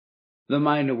The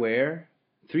Mind Aware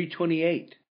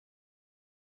 328.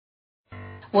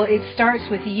 Well, it starts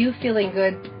with you feeling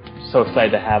good. So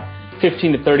excited to have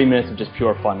 15 to 30 minutes of just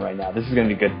pure fun right now. This is going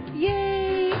to be good.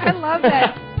 Yay! I love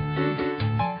that.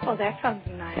 Oh, that sounds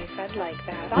nice. I'd like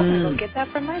that. I'll go get that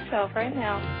for myself right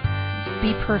now.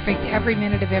 Be perfect every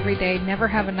minute of every day. Never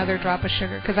have another drop of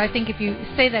sugar. Because I think if you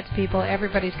say that to people,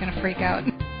 everybody's going to freak out.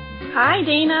 Hi,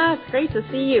 Dana. It's great to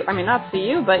see you. I mean, not see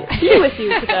you, but be with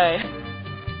you today.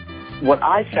 What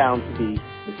I found to be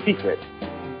the secret.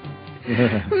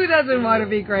 Who doesn't want to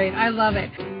be great? I love it.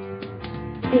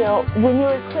 You know, when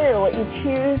you're clear, what you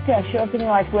choose to have show up in your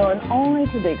life will, and only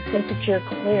to the extent that you're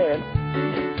clear.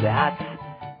 That's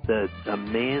the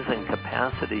amazing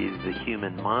capacity of the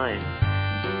human mind.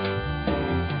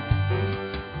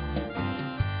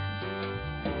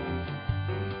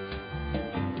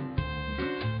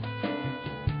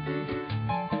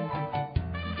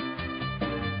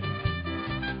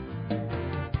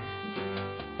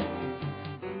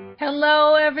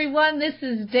 Hello, everyone. This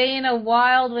is Dana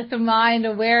Wilde with The Mind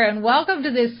Aware, and welcome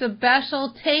to this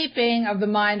special taping of The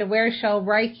Mind Aware Show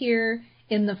right here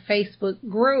in the Facebook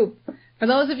group. For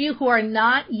those of you who are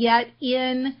not yet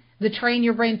in the Train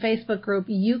Your Brain Facebook group,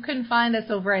 you can find us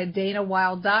over at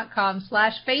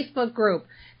danawilde.com/Facebook group.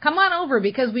 Come on over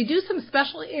because we do some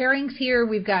special airings here.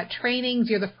 We've got trainings.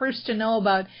 You're the first to know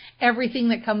about everything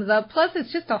that comes up. Plus,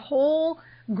 it's just a whole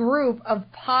group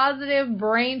of positive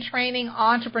brain training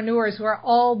entrepreneurs who are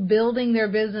all building their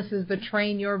businesses the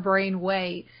Train Your Brain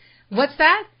way. What's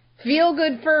that? Feel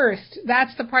good first.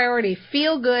 That's the priority.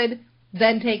 Feel good,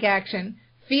 then take action.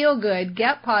 Feel good,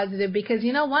 get positive, because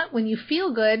you know what? When you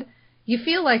feel good, you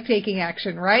feel like taking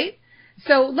action, right?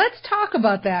 So let's talk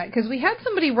about that, because we had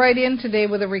somebody write in today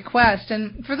with a request.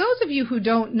 And for those of you who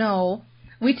don't know,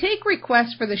 we take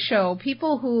requests for the show,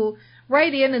 people who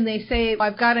write in and they say,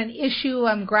 I've got an issue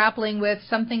I'm grappling with,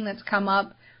 something that's come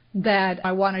up that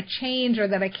I want to change or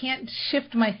that I can't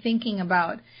shift my thinking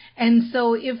about. And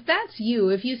so if that's you,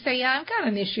 if you say, yeah, I've got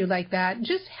an issue like that,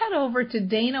 just head over to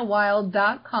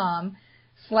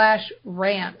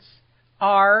danawilde.com/rants,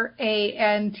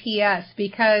 RANTS,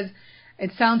 because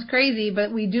it sounds crazy,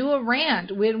 but we do a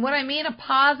rant. What I mean, a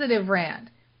positive rant.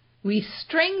 We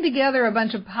string together a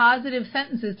bunch of positive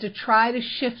sentences to try to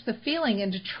shift the feeling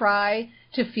and to try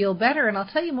to feel better. And I'll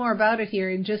tell you more about it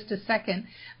here in just a second.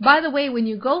 By the way, when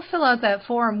you go fill out that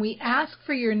form, we ask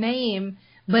for your name,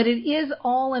 but it is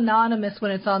all anonymous when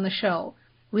it's on the show.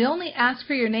 We only ask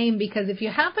for your name because if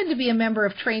you happen to be a member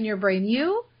of Train Your Brain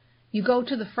you go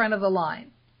to the front of the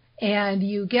line and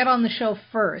you get on the show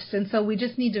first. And so we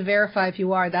just need to verify if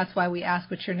you are. That's why we ask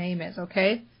what your name is,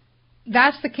 okay?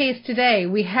 That's the case today.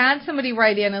 We had somebody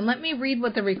write in, and let me read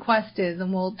what the request is,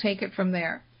 and we'll take it from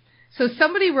there. So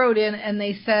somebody wrote in, and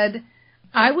they said,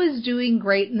 I was doing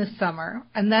great in the summer,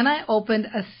 and then I opened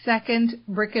a second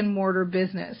brick-and-mortar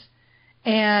business.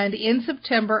 And in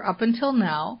September, up until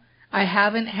now, I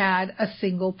haven't had a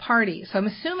single party. So I'm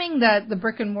assuming that the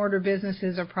brick-and-mortar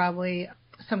businesses are probably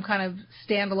some kind of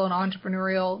standalone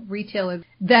entrepreneurial retailer,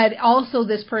 that also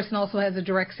this person also has a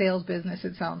direct sales business,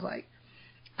 it sounds like.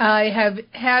 I have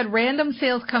had random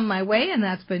sales come my way, and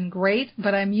that's been great,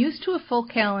 but I'm used to a full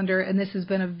calendar, and this has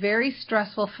been a very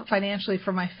stressful financially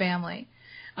for my family.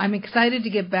 I'm excited to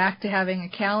get back to having a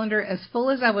calendar as full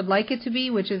as I would like it to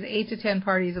be, which is 8 to 10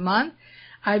 parties a month.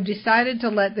 I've decided to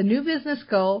let the new business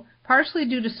go, partially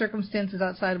due to circumstances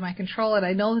outside of my control, and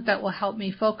I know that that will help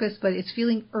me focus, but it's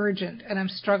feeling urgent, and I'm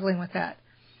struggling with that.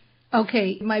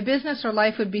 Okay, my business or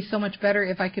life would be so much better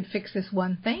if I could fix this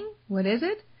one thing. What is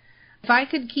it? If I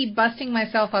could keep busting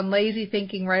myself on lazy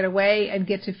thinking right away and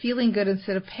get to feeling good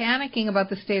instead of panicking about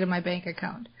the state of my bank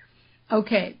account.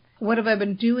 Okay, what have I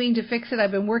been doing to fix it? I've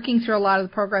been working through a lot of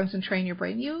the programs in Train Your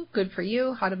Brain You. Good for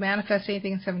you. How to manifest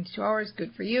anything in 72 hours.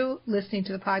 Good for you. Listening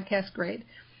to the podcast. Great.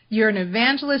 You're an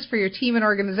evangelist for your team and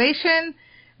organization,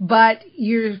 but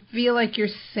you feel like you're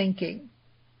sinking.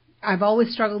 I've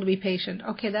always struggled to be patient.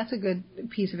 Okay, that's a good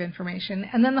piece of information.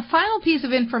 And then the final piece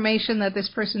of information that this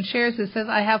person shares is says,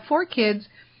 I have 4 kids,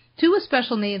 2 with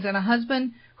special needs, and a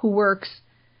husband who works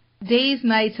days,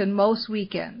 nights, and most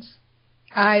weekends.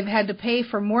 I've had to pay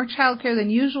for more childcare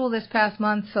than usual this past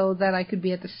month so that I could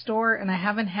be at the store, and I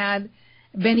haven't had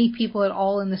many people at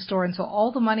all in the store. And so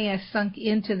all the money I sunk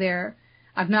into there,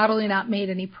 I've not only not made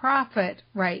any profit,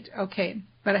 right, okay,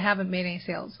 but I haven't made any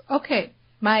sales. Okay.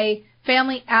 My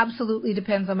family absolutely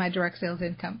depends on my direct sales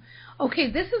income. Okay,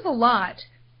 this is a lot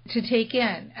to take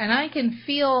in, and I can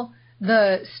feel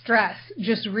the stress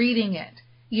just reading it.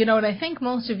 You know, and I think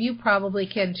most of you probably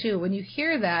can too. When you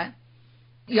hear that,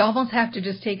 you almost have to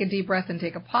just take a deep breath and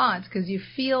take a pause because you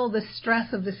feel the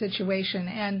stress of the situation.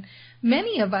 And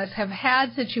many of us have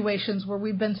had situations where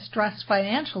we've been stressed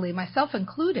financially, myself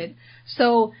included.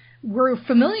 So we're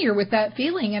familiar with that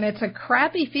feeling, and it's a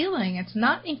crappy feeling. It's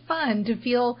not fun to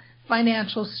feel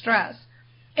financial stress.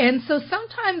 And so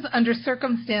sometimes under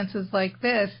circumstances like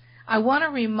this, I want to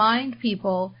remind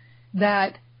people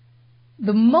that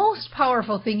the most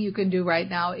powerful thing you can do right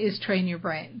now is train your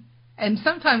brain. And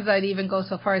sometimes I'd even go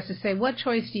so far as to say, what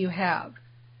choice do you have?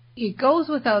 It goes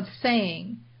without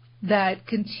saying that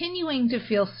continuing to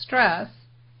feel stress,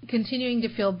 continuing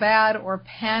to feel bad or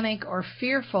panic or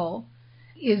fearful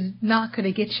is not going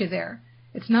to get you there.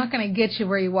 It's not going to get you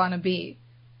where you want to be.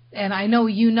 And I know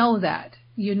you know that.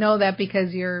 You know that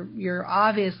because you're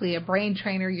obviously a brain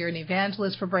trainer, you're an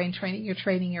evangelist for brain training, you're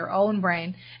training your own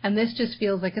brain, and this just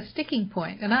feels like a sticking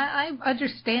point. And I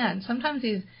understand sometimes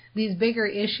these bigger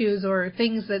issues or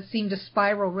things that seem to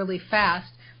spiral really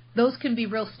fast, those can be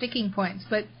real sticking points.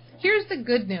 But here's the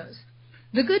good news.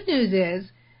 The good news is,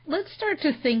 let's start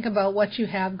to think about what you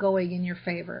have going in your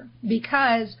favor,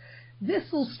 because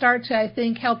this will start to, I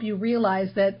think, help you realize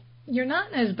that you're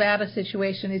not in as bad a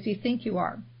situation as you think you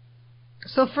are.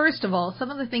 So first of all,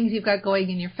 some of the things you've got going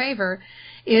in your favor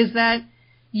is that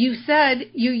you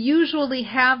said you usually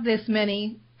have this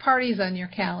many parties on your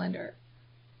calendar.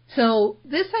 So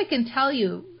this I can tell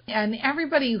you, and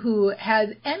everybody who has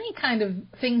any kind of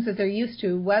things that they're used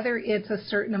to, whether it's a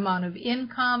certain amount of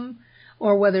income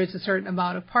or whether it's a certain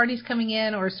amount of parties coming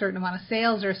in or a certain amount of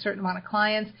sales or a certain amount of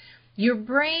clients, your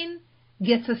brain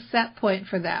gets a set point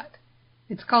for that.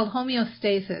 It's called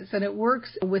homeostasis, and it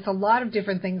works with a lot of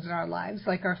different things in our lives,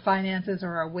 like our finances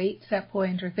or our weight set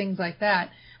point or things like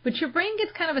that. But your brain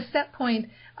gets kind of a set point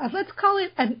of, let's call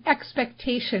it an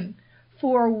expectation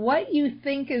for what you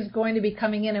think is going to be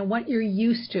coming in and what you're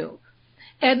used to.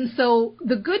 And so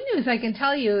the good news I can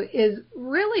tell you is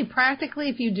really practically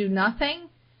if you do nothing,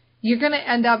 you're going to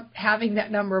end up having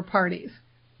that number of parties.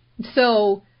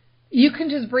 So you can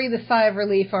just breathe a sigh of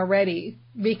relief already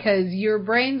because your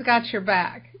brain's got your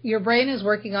back. Your brain is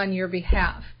working on your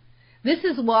behalf. This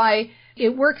is why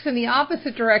it works in the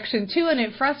opposite direction too, and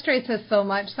it frustrates us so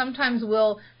much. Sometimes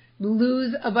we'll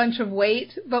lose a bunch of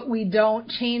weight, but we don't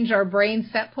change our brain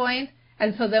set point,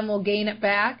 and so then we'll gain it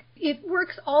back. It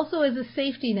works also as a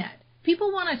safety net.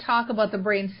 People want to talk about the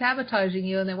brain sabotaging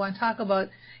you, and they want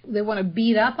to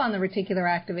beat up on the reticular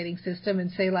activating system and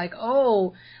say like,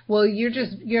 oh, well, you're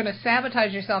going to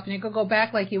sabotage yourself and you're going to go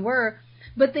back like you were.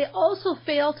 But they also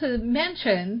fail to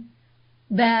mention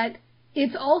that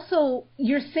it's also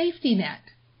your safety net.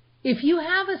 If you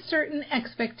have a certain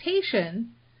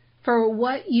expectation for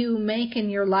what you make in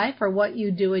your life or what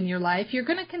you do in your life, you're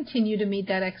going to continue to meet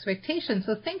that expectation.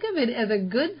 So think of it as a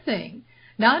good thing,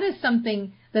 not as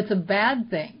something that's a bad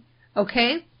thing.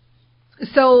 Okay?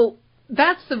 So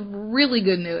that's the really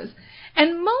good news.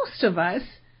 And most of us,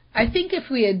 I think if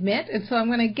we admit, and so I'm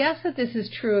going to guess that this is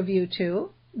true of you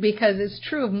too, because it's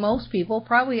true of most people,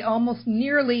 probably almost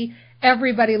nearly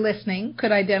everybody listening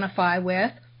could identify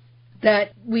with,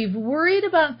 that we've worried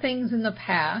about things in the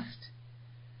past,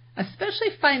 especially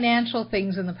financial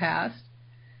things in the past,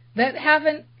 that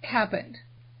haven't happened.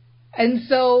 And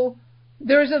so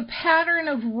there's a pattern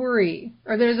of worry,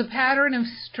 or there's a pattern of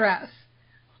stress,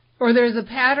 or there's a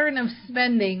pattern of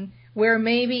spending where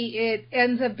maybe it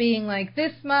ends up being like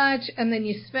this much, and then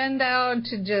you spend down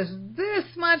to just this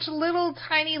much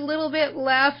tiny little bit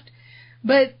left,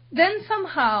 but then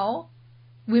somehow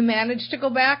we manage to go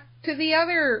back to the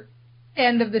other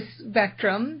end of the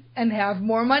spectrum and have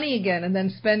more money again, and then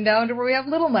spend down to where we have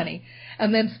little money,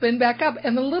 and then spend back up,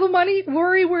 and the little money,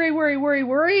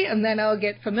 worry, and then I'll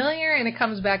get familiar, and it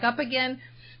comes back up again.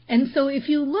 And so if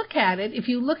you look at it, if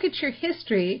you look at your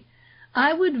history,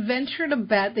 I would venture to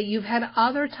bet that you've had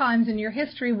other times in your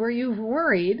history where you've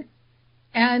worried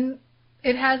and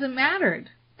it hasn't mattered.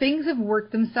 Things have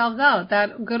worked themselves out.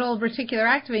 That good old reticular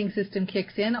activating system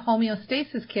kicks in,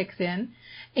 homeostasis kicks in,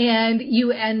 and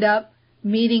you end up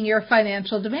meeting your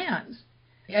financial demands.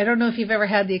 I don't know if you've ever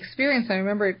had the experience. I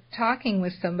remember talking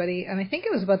with somebody, and I think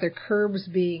it was about their curbs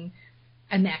being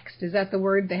annexed. Is that the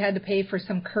word? They had to pay for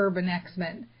some curb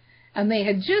annexment. And they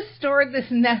had just stored this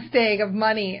nest egg of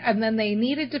money, and then they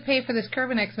needed to pay for this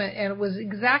curb annexment, and it was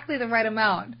exactly the right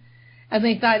amount. And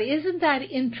they thought, isn't that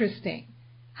interesting?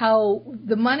 How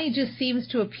the money just seems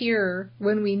to appear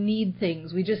when we need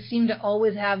things. We just seem to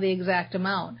always have the exact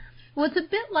amount. Well, it's a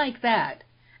bit like that.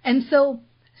 And so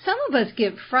some of us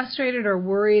get frustrated or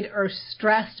worried or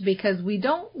stressed because we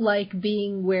don't like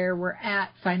being where we're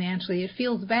at financially. It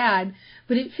feels bad,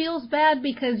 but it feels bad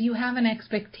because you have an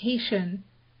expectation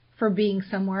for being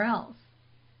somewhere else.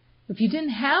 If you didn't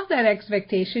have that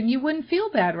expectation, you wouldn't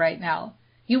feel bad right now.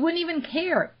 You wouldn't even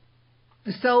care.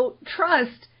 So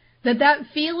trust that that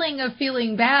feeling of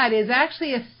feeling bad is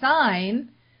actually a sign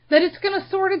that it's going to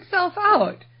sort itself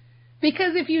out.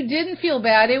 Because if you didn't feel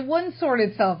bad, it wouldn't sort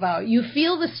itself out. You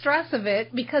feel the stress of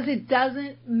it because it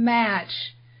doesn't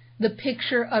match the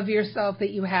picture of yourself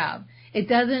that you have. It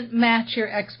doesn't match your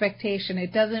expectation.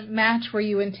 It doesn't match where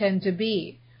you intend to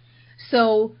be.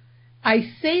 So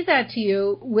I say that to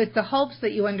you with the hopes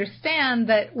that you understand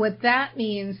that what that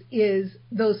means is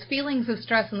those feelings of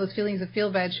stress and those feelings of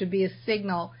feel bad should be a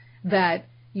signal that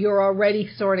you're already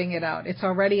sorting it out. It's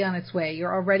already on its way.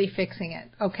 You're already fixing it.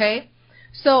 Okay?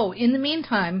 So in the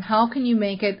meantime, how can you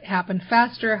make it happen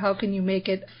faster? How can you make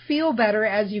it feel better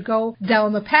as you go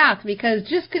down the path? Because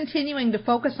just continuing to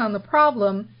focus on the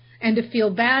problem and to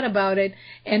feel bad about it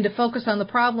and to focus on the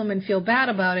problem and feel bad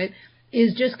about it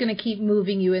is just going to keep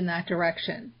moving you in that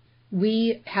direction.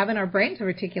 We have in our brains a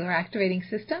reticular activating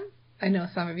system. I know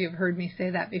some of you have heard me say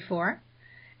that before.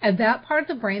 And that part of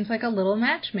the brain's like a little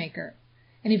matchmaker.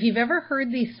 And if you've ever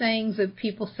heard these sayings that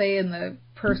people say in the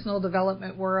personal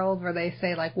development world where they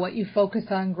say, like, what you focus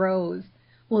on grows,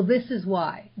 well, this is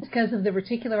why. It's because of the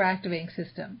reticular activating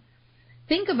system.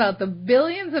 Think about the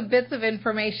billions of bits of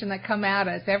information that come at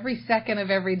us every second of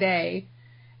every day.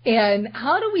 And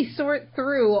how do we sort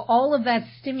through all of that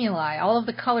stimuli, all of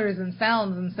the colors and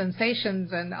sounds and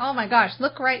sensations and, oh my gosh,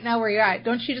 look right now where you're at.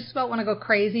 Don't you just about want to go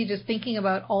crazy just thinking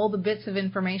about all the bits of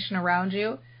information around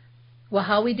you? Well,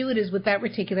 how we do it is with that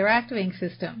reticular activating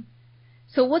system.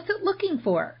 So what's it looking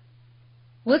for?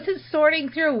 What's it sorting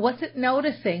through? What's it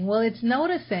noticing? Well, it's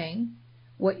noticing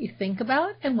what you think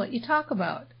about and what you talk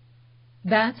about.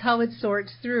 That's how it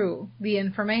sorts through the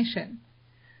information.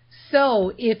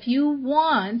 So if you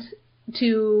want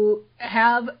to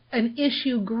have an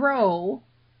issue grow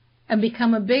and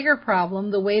become a bigger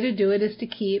problem, the way to do it is to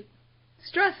keep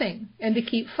stressing and to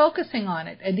keep focusing on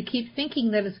it and to keep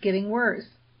thinking that it's getting worse.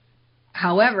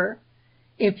 However,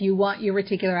 if you want your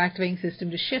reticular activating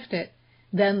system to shift it,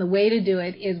 then the way to do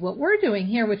it is what we're doing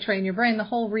here with Train Your Brain. The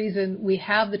whole reason we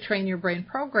have the Train Your Brain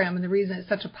program and the reason it's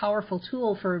such a powerful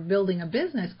tool for building a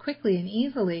business quickly and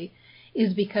easily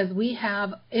is because we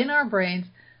have in our brains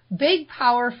big,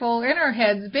 powerful, in our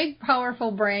heads, big,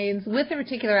 powerful brains with the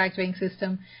reticular activating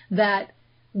system that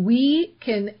we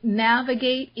can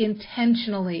navigate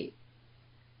intentionally.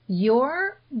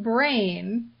 Your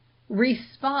brain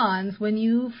responds when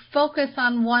you focus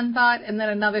on one thought and then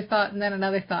another thought and then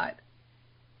another thought.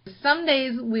 Some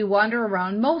days we wander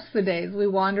around, most of the days we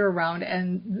wander around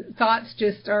and thoughts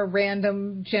just are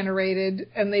random generated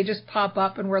and they just pop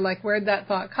up and we're like, where'd that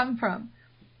thought come from?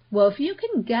 Well, if you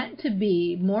can get to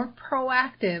be more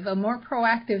proactive, a more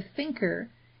proactive thinker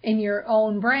in your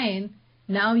own brain,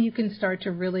 now you can start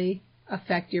to really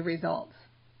affect your results.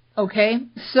 Okay?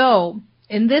 So,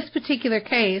 in this particular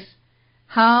case,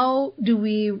 how do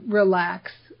we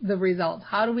relax the results?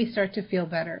 How do we start to feel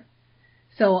better?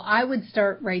 So I would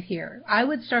start right here. I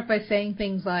would start by saying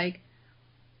things like,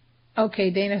 okay,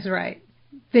 Dana's right.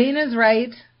 Dana's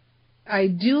right. I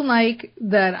do like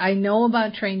that I know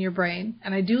about Train Your Brain,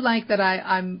 and I do like that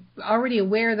I'm already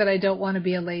aware that I don't want to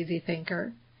be a lazy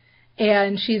thinker.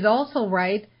 And she's also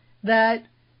right that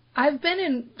I've been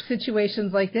in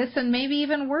situations like this and maybe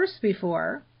even worse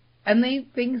before, and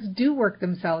things do work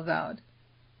themselves out.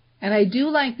 And I do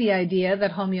like the idea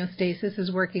that homeostasis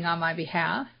is working on my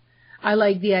behalf. I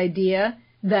like the idea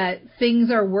that things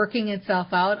are working itself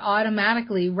out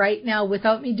automatically right now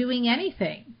without me doing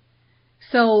anything.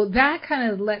 So that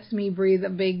kind of lets me breathe a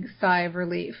big sigh of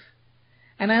relief.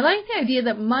 And I like the idea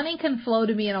that money can flow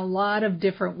to me in a lot of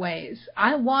different ways.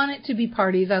 I want it to be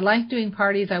parties. I like doing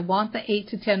parties. I want the 8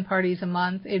 to 10 parties a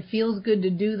month. It feels good to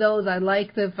do those. I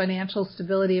like the financial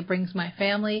stability it brings my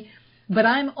family. But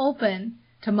I'm open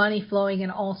to money flowing in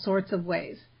all sorts of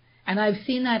ways. And I've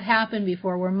seen that happen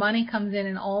before where money comes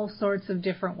in all sorts of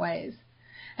different ways.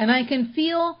 And I can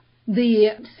feel the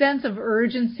sense of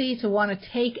urgency to want to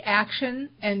take action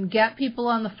and get people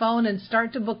on the phone and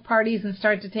start to book parties and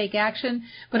start to take action.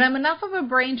 But I'm enough of a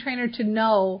brain trainer to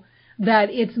know that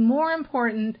it's more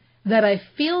important that I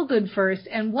feel good first.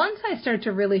 And once I start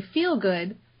to really feel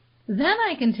good, then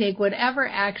I can take whatever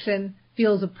action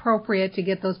feels appropriate to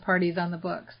get those parties on the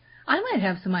books. I might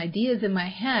have some ideas in my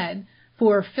head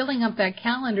for filling up that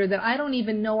calendar that I don't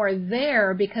even know are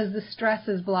there because the stress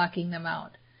is blocking them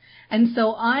out. And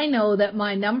so I know that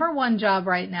my number one job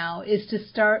right now is to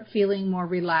start feeling more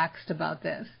relaxed about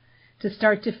this, to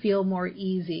start to feel more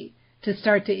easy, to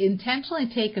start to intentionally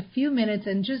take a few minutes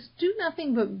and just do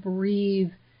nothing but breathe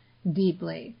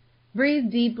deeply.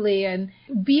 Breathe deeply and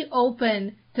be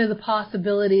open to the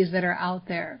possibilities that are out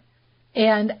there.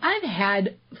 And I've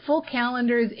had full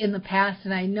calendars in the past,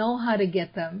 and I know how to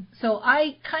get them. So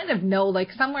I kind of know,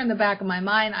 like somewhere in the back of my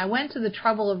mind, I went to the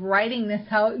trouble of writing this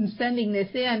out and sending this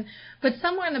in, but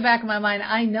somewhere in the back of my mind,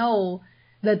 I know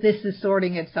that this is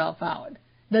sorting itself out,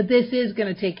 that this is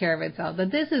going to take care of itself,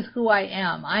 that this is who I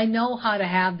am. I know how to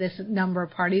have this number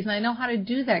of parties, and I know how to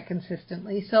do that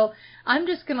consistently. So I'm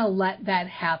just going to let that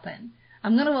happen.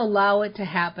 I'm going to allow it to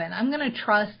happen. I'm going to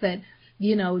trust that,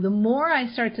 you know, the more I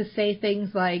start to say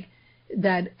things like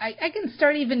that, I can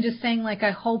start even just saying, like,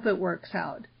 I hope it works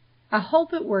out. I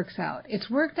hope it works out. It's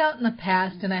worked out in the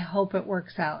past, and I hope it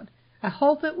works out. I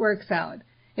hope it works out.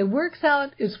 It works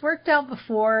out. It's worked out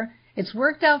before. It's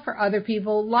worked out for other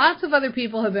people. Lots of other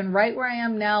people have been right where I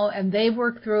am now, and they've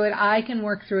worked through it. I can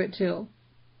work through it too.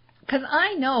 Because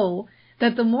I know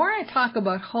that the more I talk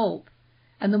about hope,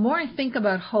 and the more I think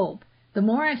about hope, the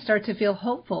more I start to feel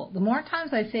hopeful. The more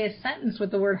times I say a sentence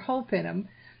with the word hope in them,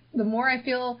 the more I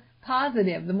feel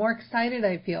positive, the more excited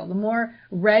I feel, the more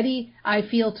ready I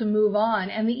feel to move on,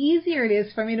 and the easier it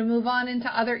is for me to move on into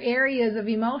other areas of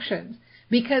emotions.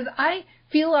 Because I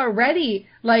feel already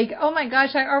like, oh my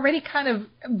gosh, I already kind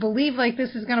of believe like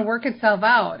this is going to work itself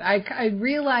out. I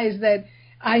realize that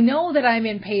I know that I'm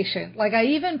impatient. Like I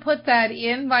even put that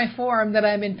in my form that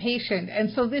I'm impatient.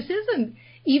 And so this isn't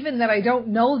even that I don't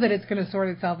know that it's going to sort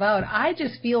itself out. I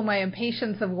just feel my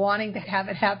impatience of wanting to have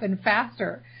it happen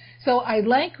faster. So I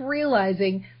like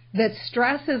realizing that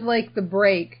stress is like the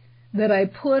brake that I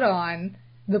put on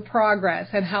the progress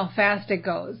and how fast it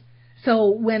goes. So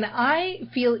when I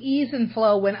feel ease and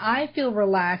flow, when I feel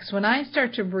relaxed, when I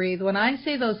start to breathe, when I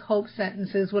say those hope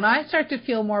sentences, when I start to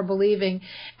feel more believing,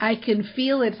 I can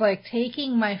feel it's like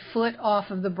taking my foot off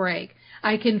of the brake.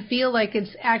 I can feel like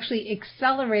it's actually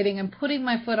accelerating and putting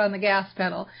my foot on the gas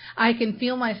pedal. I can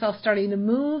feel myself starting to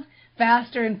move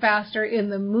faster and faster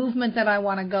in the movement that I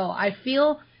want to go. I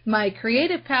feel my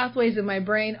creative pathways in my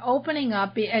brain opening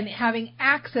up and having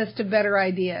access to better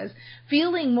ideas,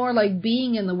 feeling more like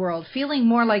being in the world, feeling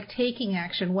more like taking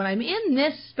action. When I'm in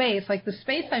this space, like the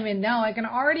space I'm in now, I can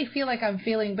already feel like I'm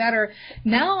feeling better.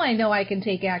 Now I know I can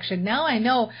take action. Now I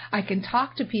know I can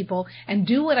talk to people and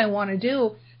do what I want to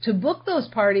do to book those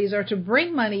parties or to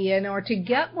bring money in or to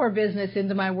get more business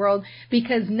into my world,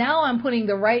 because now I'm putting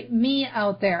the right me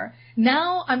out there.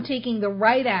 Now I'm taking the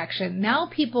right action. Now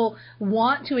people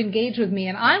want to engage with me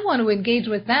and I want to engage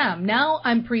with them. Now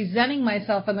I'm presenting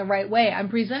myself in the right way. I'm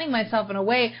presenting myself in a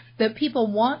way that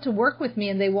people want to work with me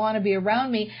and they want to be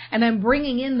around me, and I'm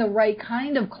bringing in the right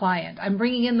kind of client. I'm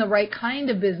bringing in the right kind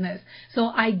of business. So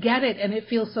I get it, and it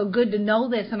feels so good to know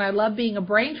this, and I love being a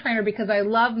brain trainer because I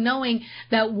love knowing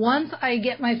that once I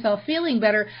get myself feeling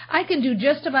better, I can do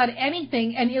just about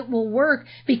anything and it will work,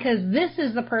 because this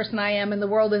is the person I am in the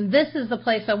world and this is the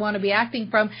place I want to be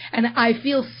acting from, and I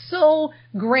feel so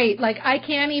great. Like I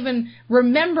can't even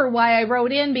remember why I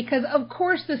wrote in, because of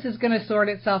course this is going to sort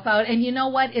itself out, and you know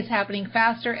what? It's happening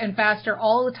faster and faster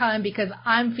all the time because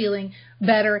I'm feeling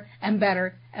better and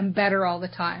better and better all the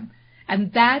time.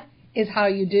 And that is how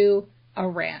you do a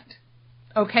rant.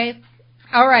 Okay?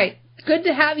 All right. Good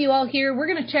to have you all here. We're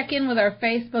going to check in with our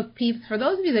Facebook peeps. For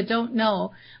those of you that don't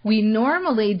know, we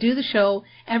normally do the show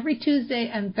every Tuesday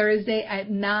and Thursday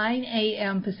at 9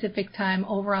 a.m. Pacific time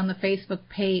over on the Facebook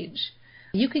page.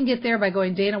 You can get there by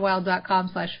going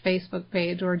DanaWild.com/Facebook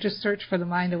page, or just search for The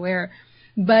Mind Aware.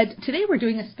 But today we're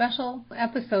doing a special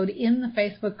episode in the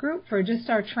Facebook group for just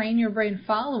our Train Your Brain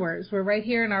followers. We're right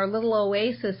here in our little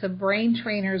oasis of brain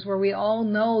trainers where we all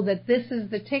know that this is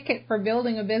the ticket for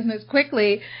building a business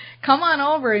quickly. Come on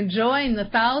over and join the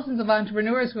thousands of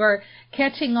entrepreneurs who are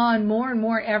catching on more and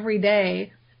more every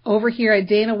day over here at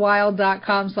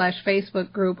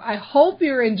DanaWild.com/Facebook group. I hope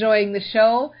you're enjoying the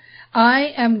show.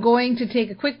 I am going to take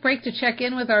a quick break to check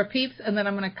in with our peeps, and then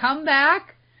I'm going to come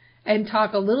back and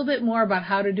talk a little bit more about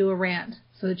how to do a rant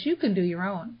so that you can do your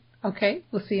own. Okay?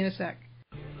 We'll see you in a sec.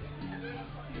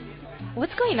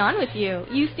 What's going on with you?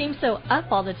 You seem so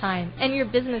up all the time, and your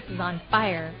business is on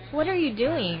fire. What are you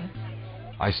doing?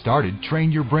 I started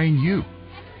Train Your Brain U.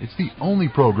 It's the only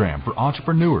program for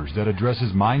entrepreneurs that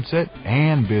addresses mindset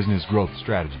and business growth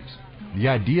strategies. The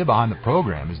idea behind the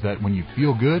program is that when you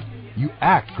feel good, you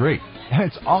act great, and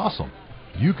it's awesome.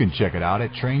 You can check it out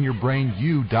at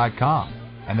trainyourbrainu.com.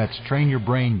 And that's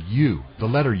trainyourbrainu, the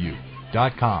letter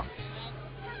U.com.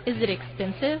 Is it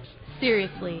expensive?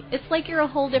 Seriously, it's like you're a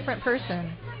whole different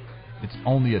person. It's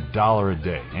only $1 a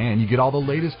day, and you get all the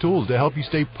latest tools to help you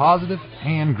stay positive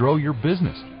and grow your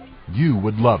business. You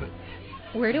would love it.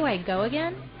 Where do I go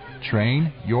again?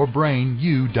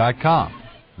 trainyourbrainu.com.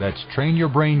 That's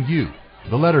trainyourbrainu,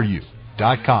 the letter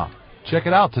U.com. Check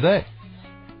it out today.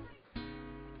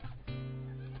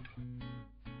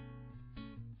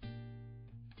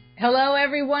 Hello,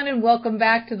 everyone, and welcome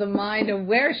back to the Mind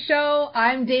Aware Show.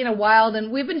 I'm Dana Wilde,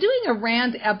 and we've been doing a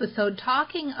rant episode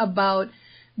talking about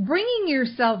bringing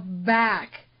yourself back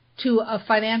to a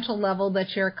financial level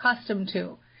that you're accustomed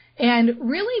to, and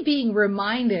really being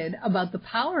reminded about the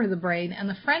power of the brain and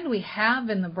the friend we have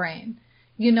in the brain.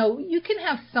 You know, you can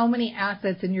have so many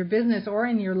assets in your business or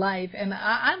in your life, and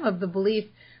I'm of the belief,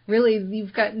 really,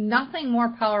 you've got nothing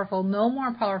more powerful, no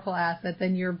more powerful asset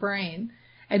than your brain.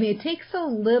 And it takes so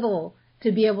little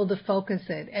to be able to focus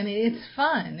it. And it's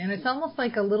fun. And it's almost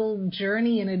like a little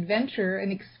journey and adventure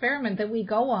and experiment that we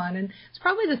go on. And it's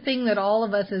probably the thing that all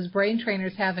of us as brain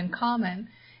trainers have in common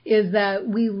is that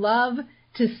we love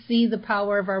to see the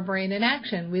power of our brain in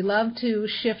action. We love to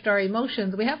shift our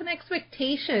emotions. We have an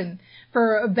expectation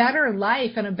for a better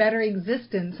life and a better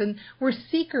existence. And we're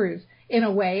seekers in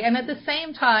a way. And at the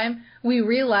same time, we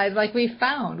realize like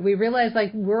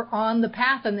we're on the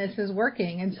path and this is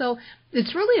working. And so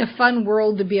it's really a fun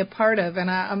world to be a part of. And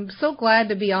I'm so glad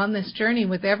to be on this journey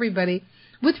with everybody.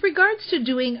 With regards to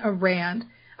doing a rant,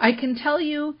 I can tell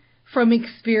you from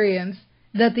experience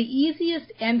that the easiest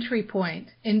entry point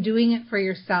in doing it for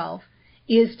yourself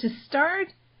is to start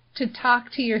to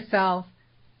talk to yourself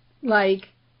like,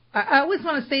 I always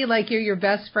want to say like you're your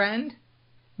best friend,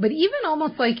 but even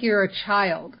almost like you're a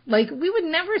child. Like we would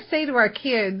never say to our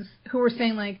kids who were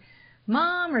saying like,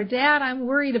 Mom or Dad, I'm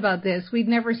worried about this. We'd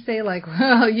never say like,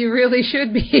 well, you really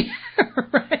should be,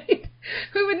 right?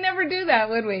 We would never do that,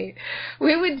 would we?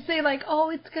 We would say like, oh,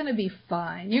 it's going to be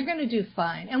fine. You're going to do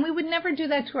fine. And we would never do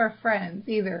that to our friends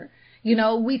either. You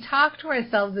know, we talk to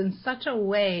ourselves in such a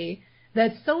way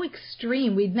that's so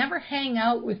extreme. We'd never hang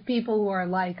out with people who are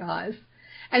like us.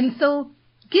 And so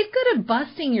get good at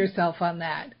busting yourself on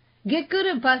that. Get good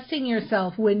at busting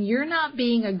yourself when you're not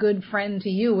being a good friend to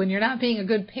you, when you're not being a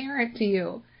good parent to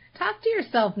you. Talk to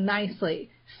yourself nicely.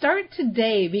 Start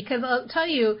today, because I'll tell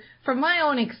you, from my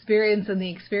own experience and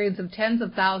the experience of tens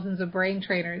of thousands of brain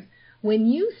trainers, when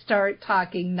you start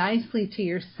talking nicely to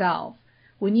yourself,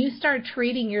 when you start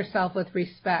treating yourself with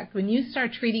respect, when you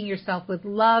start treating yourself with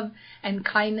love and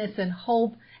kindness and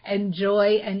hope and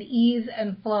joy and ease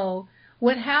and flow,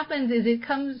 what happens is it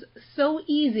comes so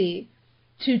easy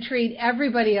to treat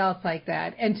everybody else like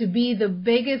that and to be the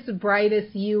biggest,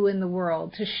 brightest you in the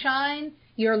world, to shine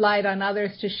your light on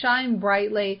others, to shine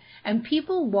brightly. And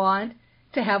people want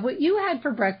to have what you had for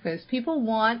breakfast. People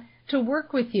want to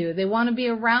work with you. They want to be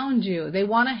around you. They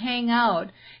want to hang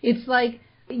out. It's like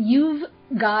you've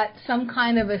got some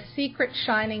kind of a secret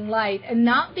shining light, and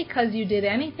not because you did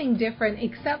anything different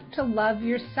except to love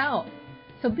yourself.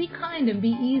 So be kind and be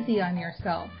easy on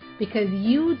yourself, because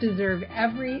you deserve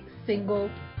every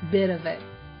single bit of it.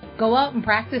 Go out and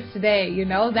practice today, you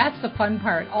know, that's the fun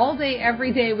part. All day,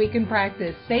 every day we can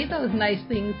practice. Say those nice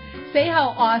things. Say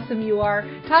how awesome you are.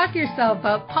 Talk yourself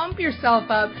up. Pump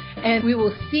yourself up. And we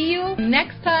will see you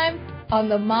next time on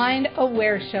the Mind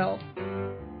Aware Show.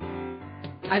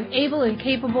 I'm able and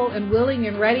capable and willing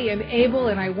and ready and able,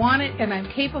 and I want it and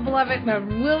I'm capable of it and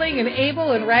I'm willing and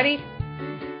able and ready.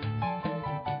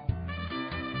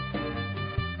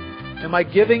 Am I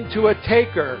giving to a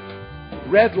taker?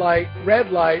 Red light, red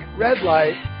light, red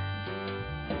light.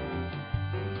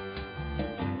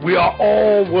 We are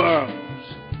all worms,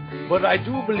 but I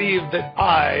do believe that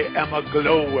I am a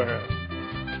glowworm.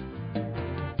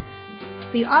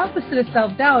 The opposite of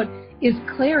self-doubt is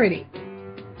clarity.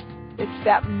 It's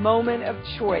that moment of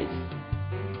choice.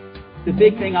 The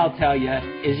big thing I'll tell you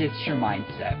is it's your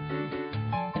mindset.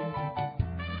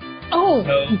 Oh,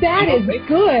 that is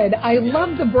good. I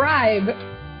love the bribe.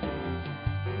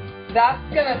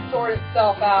 That's going to sort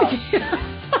itself out.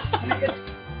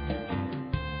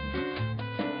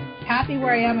 Happy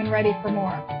where I am and ready for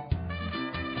more.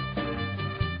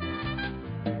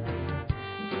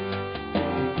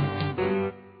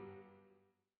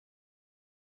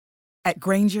 At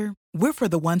Grainger, we're for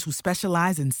the ones who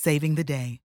specialize in saving the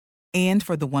day, and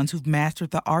for the ones who've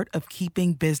mastered the art of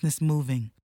keeping business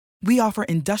moving. We offer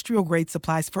industrial-grade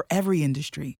supplies for every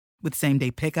industry, with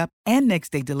same-day pickup and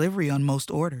next-day delivery on most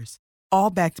orders,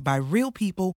 all backed by real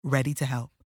people ready to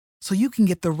help. So you can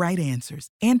get the right answers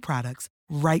and products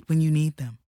right when you need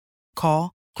them.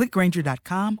 Call, click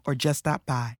Grainger.com, or just stop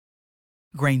by.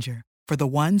 Grainger, for the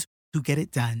ones who get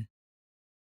it done.